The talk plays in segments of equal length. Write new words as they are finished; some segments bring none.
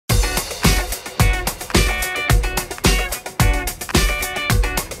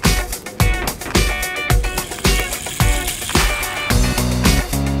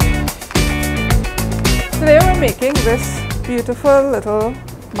making this beautiful little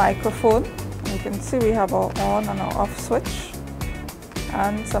microphone. You can see we have our on and our off switch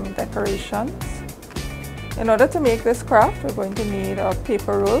and some decorations. In order to make this craft, we're going to need a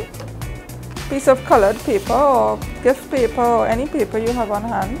paper roll, piece of colored paper or gift paper or any paper you have on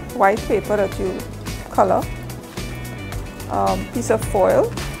hand, white paper that you color, piece of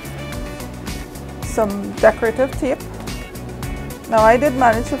foil, some decorative tape. Now I did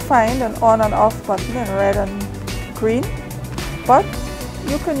manage to find an on and off button in red and green, but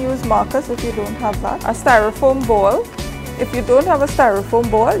you can use markers if you don't have that. A styrofoam ball. If you don't have a styrofoam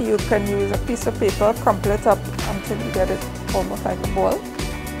ball, you can use a piece of paper, crumple it up until you get it almost like a ball.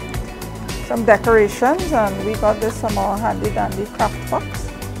 Some decorations, and we got this from our handy dandy craft box.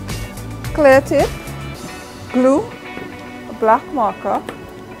 Clear tape, glue, a black marker,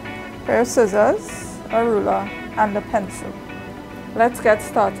 pair of scissors, a ruler, and a pencil. Let's get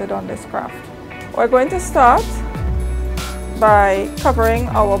started on this craft. We're going to start by covering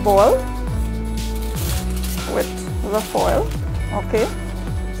our ball with the foil. Okay,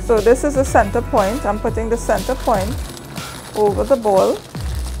 so this is the center point. I'm putting the center point over the ball.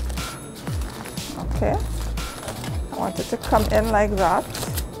 Okay, I want it to come in like that.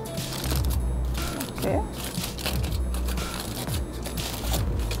 Okay,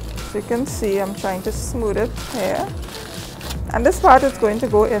 so you can see I'm trying to smooth it here, and this part is going to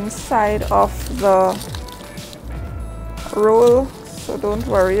go inside of the roll, so don't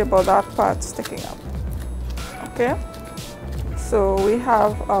worry about that part sticking up. Okay, so we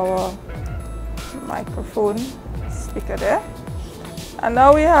have our microphone speaker there, and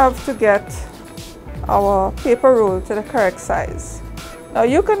now we have to get our paper roll to the correct size. Now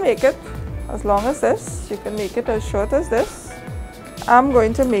you can make it as long as this, you can make it as short as this. I'm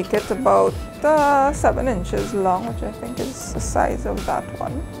going to make it about 7 inches long, which I think is the size of that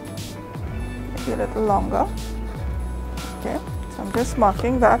one, maybe a little longer. Okay, so I'm just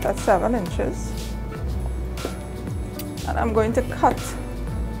marking that at 7 inches. And I'm going to cut.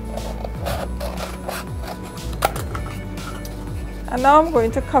 And now I'm going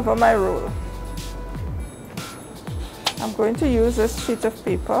to cover my roll. I'm going to use this sheet of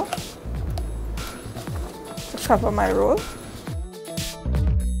paper to cover my roll.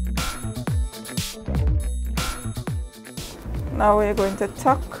 Now we're going to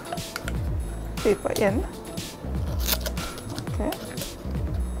tuck paper in. Okay,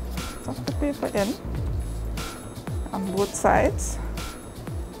 tuck the paper in on both sides.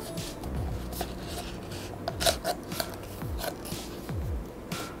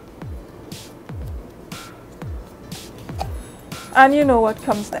 And you know what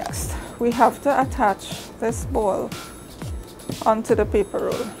comes next. We have to attach this ball onto the paper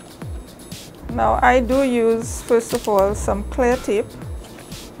roll. Now I do use, first of all, some clear tape.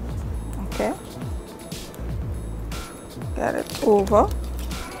 Okay, get it over.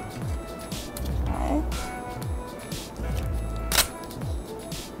 Right.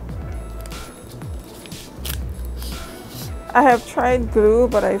 I have tried glue,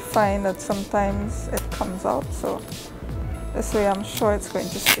 but I find that sometimes it comes out, so this way I'm sure it's going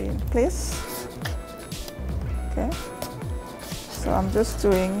to stay in place. Okay, so I'm just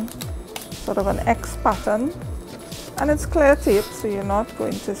doing sort of an X pattern, and it's clear tape, so you're not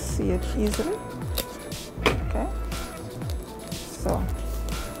going to see it easily. Okay, so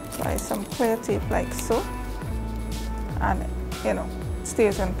apply some clear tape like so, and you know, it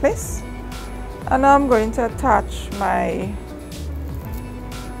stays in place. And now I'm going to attach my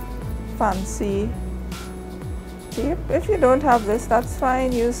fancy tape. If you don't have this, that's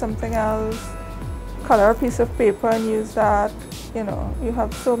fine, use something else. Color a piece of paper and use that. You know, you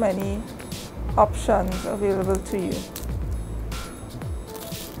have so many options available to you.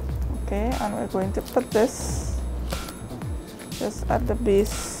 Okay, and we're going to put this just at the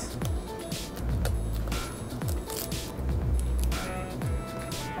base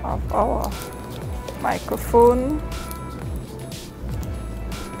of our microphone.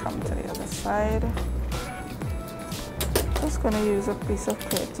 Come to the other side. Just going to use a piece of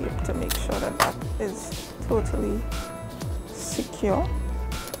clear tape to make sure that that is totally secure,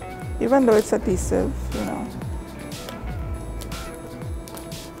 even though it's adhesive, you know.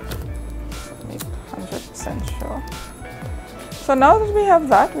 Make 100% sure. So now that we have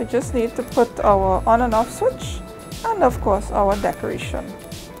that, we just need to put our on and off switch, and of course our decoration.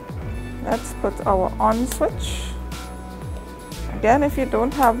 Let's put our on switch. Again, if you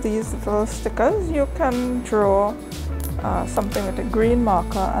don't have these little stickers, you can draw something with a green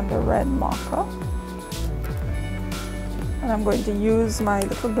marker and a red marker. And I'm going to use my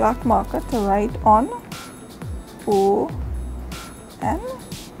little black marker to write on, O, N,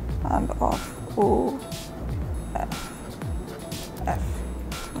 and off, O, F.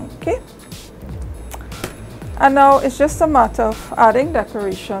 Okay. And now it's just a matter of adding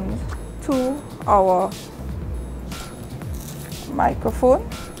decorations to our microphone.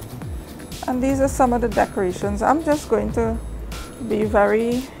 And these are some of the decorations. I'm just going to be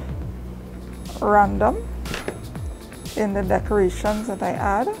very random in the decorations that I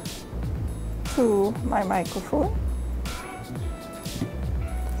add to my microphone.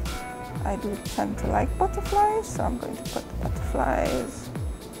 I do tend to like butterflies, so I'm going to put butterflies.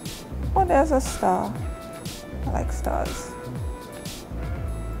 Oh, there's a star. I like stars.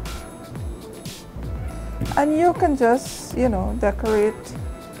 And you can just, you know, decorate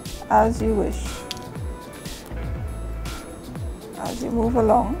as you wish. As you move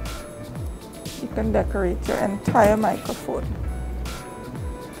along, you can decorate your entire microphone.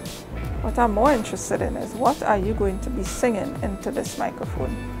 What I'm more interested in is, what are you going to be singing into this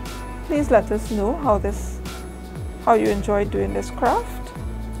microphone? Please let us know how you enjoy doing this craft,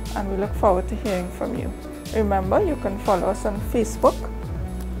 and we look forward to hearing from you. Remember, you can follow us on Facebook,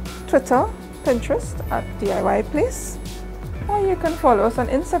 Twitter, Pinterest at DIY Place, or you can follow us on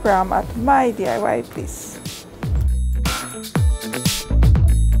Instagram at My DIY Place.